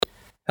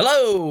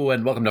Hello,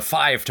 and welcome to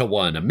 5 to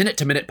 1, a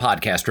minute-to-minute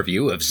podcast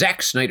review of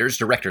Zack Snyder's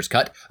director's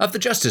cut of the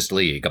Justice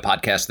League, a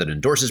podcast that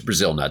endorses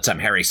Brazil nuts. I'm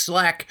Harry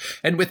Slack,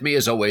 and with me,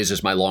 as always,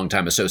 is my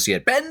longtime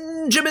associate,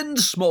 Benjamin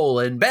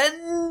Smolin.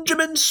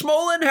 Benjamin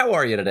Smolin, how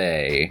are you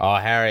today? Oh,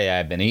 Harry,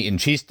 I've been eating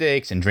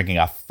cheesesteaks and drinking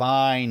a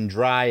fine,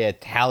 dry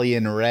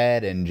Italian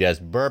red and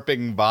just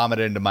burping vomit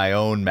into my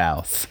own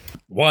mouth.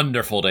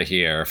 Wonderful to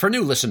hear. For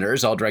new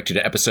listeners, I'll direct you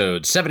to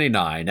episode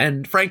 79,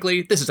 and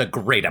frankly, this is a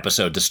great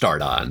episode to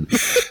start on.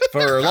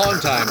 For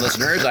long-time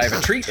listeners, I have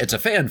a treat. It's a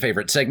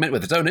fan-favorite segment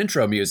with its own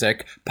intro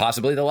music,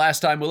 possibly the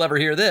last time we'll ever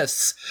hear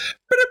this.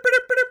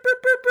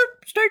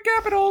 State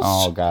capitals.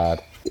 Oh,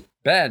 God.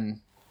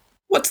 Ben,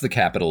 what's the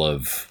capital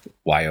of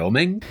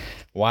Wyoming?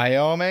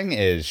 Wyoming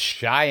is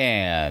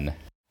Cheyenne.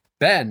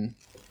 Ben,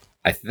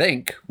 I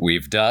think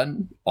we've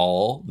done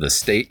all the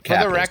state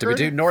capitals. record? Did we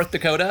do North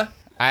Dakota?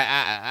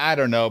 I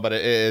don't know, but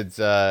it's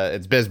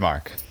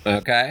Bismarck.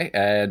 Okay,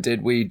 and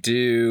did we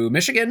do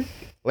Michigan?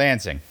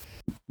 Lansing.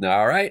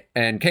 All right,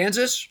 and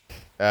Kansas?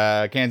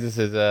 Kansas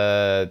is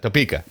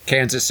Topeka.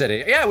 Kansas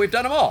City. Yeah, we've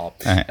done them all.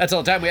 Uh-huh. That's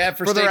all the time we have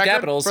for state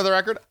capitals. For the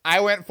record, I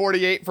went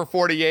 48 for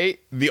 48.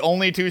 The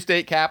only two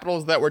state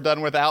capitals that were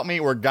done without me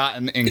were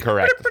gotten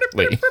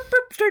incorrectly.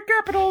 State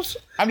capitals.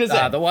 I'm just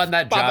saying. The one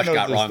that Papa Josh knows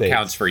got the wrong states.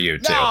 counts for you,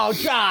 too. No,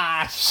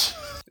 Josh!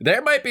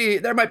 There might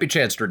be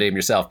chance to redeem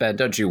yourself, Ben.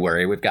 Don't you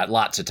worry. We've got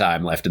lots of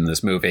time left in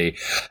this movie.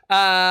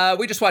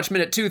 We just watched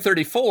minute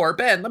 234.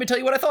 Ben, let me tell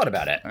you what I thought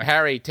about it.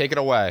 Harry, take it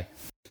away.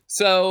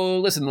 So,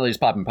 listen, Lily's,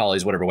 Poppin'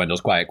 Polly's, Whatever Wendell's,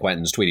 Quiet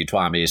Quentin's, Tweety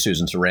Twomy's,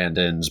 Susan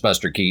Sarandon's,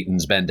 Buster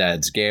Keaton's, Ben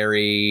Dad's,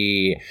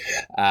 Gary,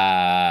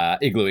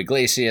 Igloo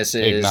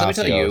Iglesias's. Let me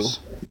tell you.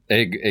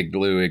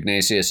 Igloo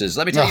Ignatius's.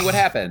 Let me tell you what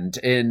happened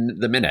in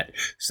the minute.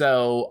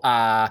 So,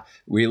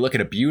 we look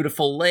at a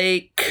beautiful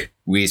lake.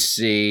 We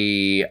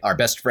see our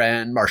best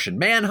friend, Martian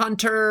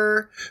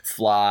Manhunter,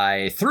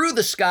 fly through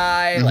the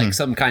sky like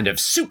some kind of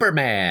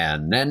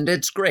Superman, and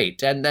it's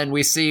great. And then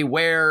we see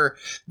where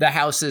the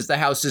house is. The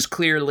house is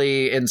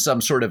clearly in some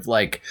sort of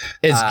like...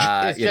 It's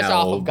just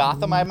off of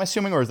Gotham, I'm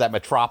assuming, or is that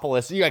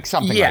Metropolis? Like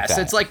something like that. Yes,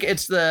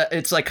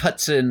 it's like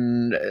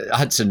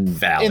Hudson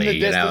Valley. In the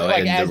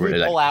distance, as we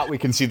pull like, out, we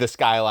can see the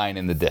skyline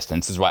in the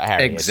distance, is what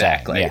Harry is saying.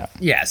 exactly. Yeah.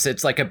 Yes,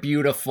 it's like a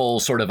beautiful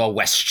sort of a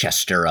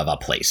Westchester of a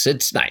place.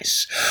 It's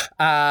nice.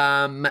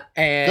 And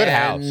Good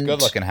house.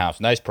 Good looking house.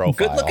 Nice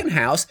profile. Good looking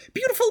house.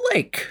 Beautiful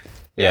lake.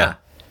 Yeah.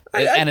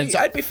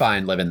 I'd be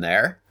fine living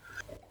there.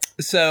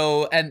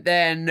 So, and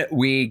then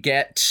we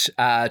get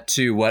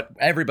to what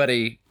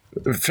everybody,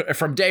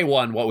 from day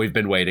one, what we've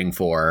been waiting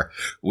for.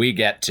 We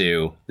get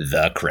to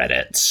the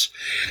credits.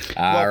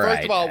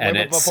 First of all,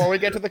 before we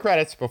get to the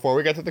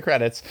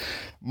credits,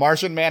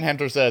 Martian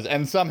Manhunter says,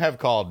 and some have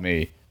called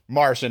me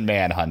Martian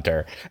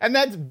Manhunter. And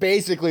that's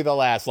basically the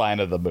last line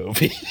of the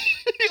movie.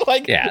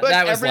 that was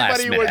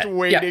everybody last was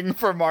waiting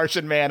for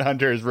Martian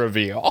Manhunter's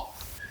reveal.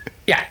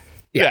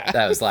 Yeah,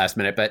 that was last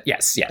minute, but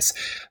yes.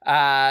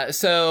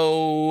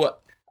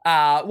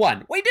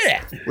 One, we did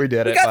it. We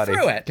did it, We got buddy.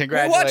 through it. We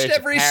Congratulations, watched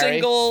every Harry.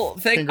 single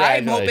thing.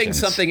 I'm hoping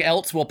something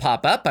else will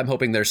pop up. I'm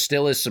hoping there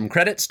still is some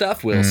credit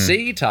stuff. We'll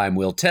see. Time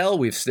will tell.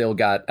 We've still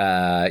got,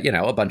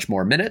 a bunch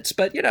more minutes,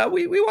 but,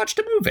 we watched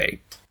a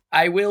movie.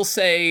 I will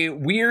say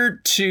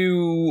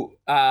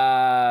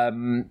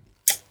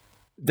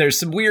there's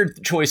some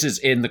weird choices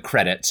in the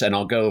credits, and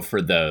I'll go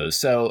for those.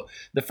 So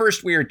the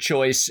first weird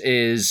choice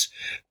is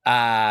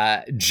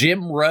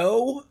Jim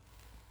Rowe.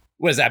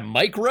 Was that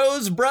Mike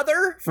Rowe's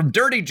brother from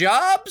Dirty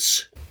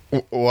Jobs?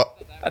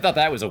 What? I thought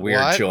that was a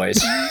weird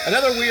choice.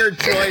 Another weird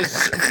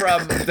choice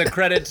from the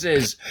credits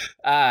is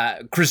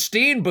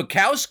Christine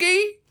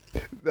Bukowski.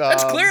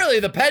 That's clearly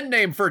the pen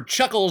name for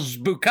Chuckles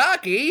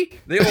Bukaki,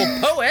 the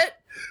old poet.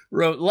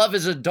 Wrote Love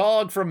is a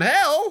Dog from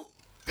Hell.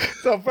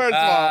 So first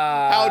of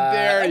all, how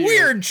dare you?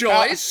 Weird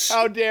choice.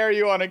 How dare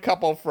you on a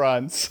couple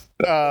fronts?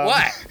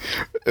 What?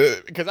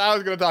 Because I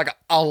was going to talk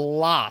a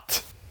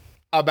lot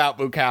about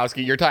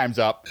Bukowski. Your time's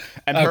up.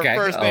 And her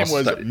first name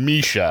was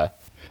Misha.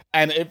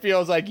 And it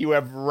feels like you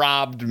have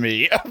robbed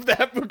me of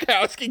that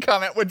Bukowski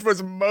comment, which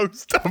was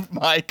most of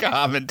my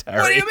commentary.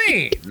 What do you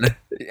mean?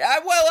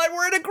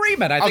 We're in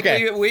agreement. I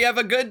think we have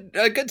a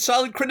good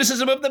solid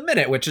criticism of the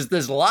minute, which is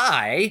this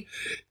lie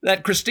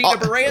that Christina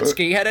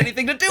Baranski had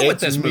anything to do with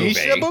this movie.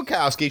 Misha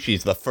Bukowski.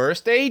 She's the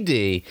first AD,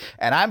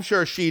 and I'm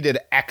sure she did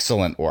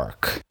excellent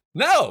work.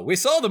 No, we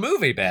saw the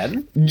movie,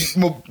 Ben.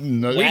 No,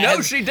 we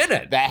know she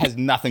didn't. That has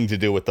nothing to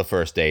do with the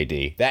first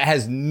AD. That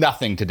has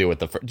nothing to do with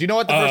the first. Do you know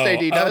what the first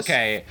AD does?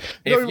 Okay.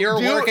 If you're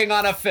working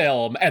on a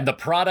film and the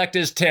product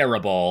is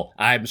terrible,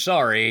 I'm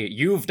sorry,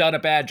 you've done a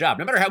bad job.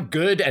 No matter how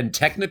good and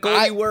technical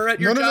you were at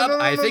your job,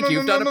 I think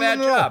you've done a bad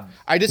job.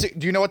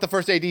 Do you know what the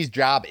first AD's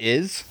job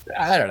is?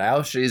 I don't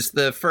know. She's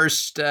the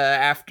first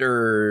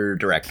after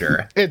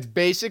director.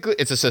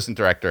 It's assistant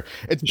director.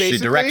 She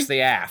directs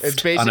the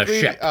aft on a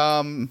ship.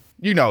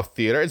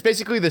 Theater. It's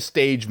basically the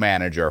stage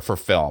manager for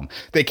film.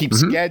 They keep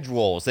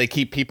schedules. They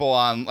keep people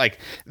on,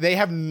 they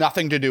have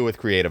nothing to do with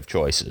creative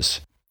choices.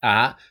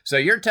 So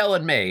you're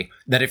telling me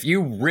that if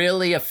you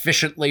really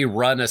efficiently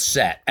run a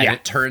set and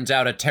it turns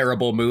out a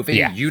terrible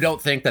movie, you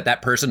don't think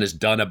that person has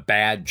done a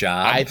bad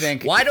job? I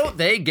think. Why don't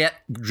they get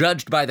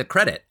judged by the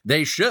credit?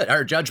 They should,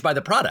 or judged by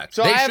the product.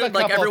 So they I have should, a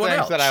couple everyone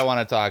things else. that I want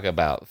to talk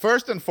about.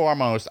 First and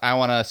foremost, I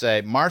want to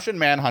say Martian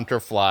Manhunter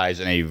flies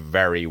in a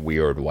very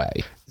weird way.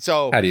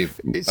 So, how do you?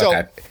 So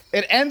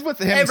it ends with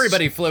him.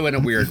 Everybody flew in a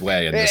weird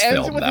way in this film. It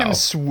ends with him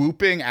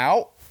swooping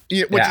out,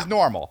 which is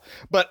normal.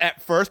 But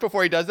at first,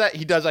 before he does that,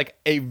 he does like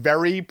a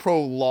very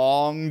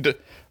prolonged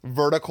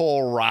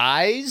vertical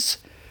rise.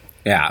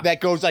 Yeah.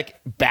 That goes like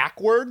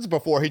backwards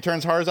before he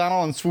turns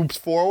horizontal and swoops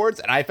forwards.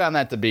 And I found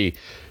that to be,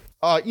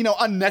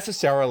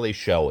 unnecessarily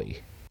showy.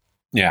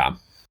 Yeah.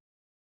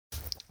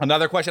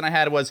 Another question I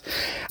had was,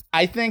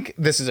 I think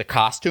this is a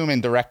costume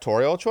and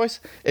directorial choice.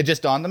 It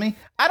just dawned on me.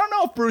 I don't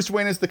know if Bruce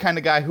Wayne is the kind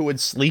of guy who would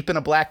sleep in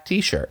a black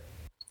t-shirt.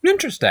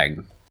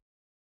 Interesting.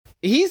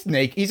 He's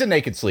naked. He's a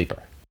naked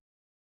sleeper.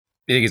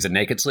 You think he's a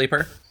naked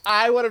sleeper?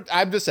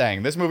 I'm just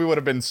saying, this movie would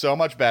have been so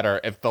much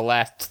better if the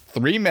last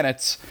 3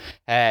 minutes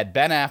had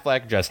Ben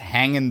Affleck just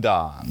hanging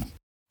on.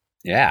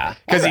 Yeah.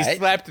 Because he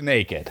slept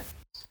naked.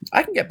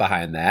 I can get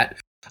behind that.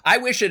 I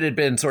wish it had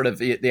been sort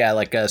of,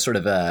 like a sort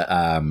of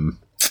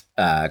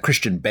a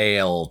Christian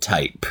Bale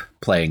type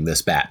playing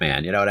this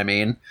Batman. You know what I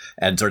mean?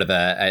 And sort of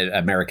a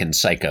American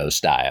Psycho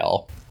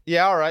style.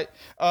 Yeah, all right.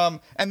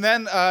 And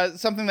then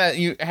something that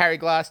Harry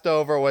glossed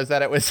over was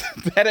that it was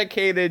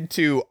dedicated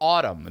to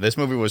autumn. This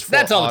movie was for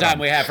That's all autumn. the time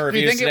we have for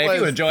reviews today.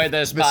 If you enjoyed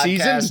this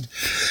podcast.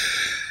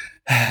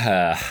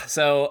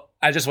 So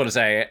I just want to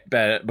say,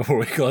 before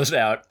we close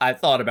out, I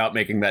thought about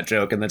making that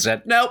joke and then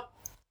said, nope,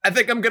 I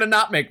think I'm going to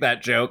not make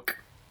that joke.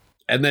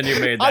 And then you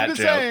made that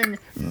joke.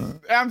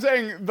 I'm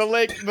saying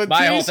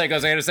my whole thing, I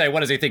was going to say, what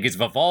does he think? He's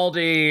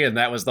Vivaldi? And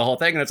that was the whole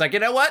thing. And it's like, you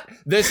know what?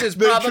 This is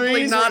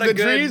probably not a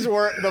good...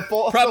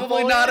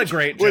 Probably not a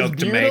great joke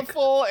to make.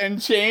 Beautiful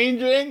and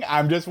changing.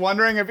 I'm just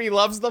wondering if he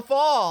loves the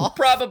fall.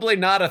 Probably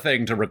not a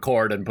thing to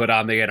record and put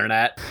on the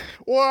internet.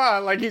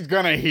 What? Like he's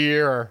going to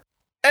hear.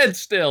 And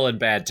still in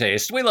bad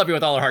taste. We love you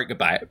with all our heart.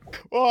 Goodbye.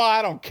 Well,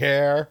 I don't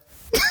care.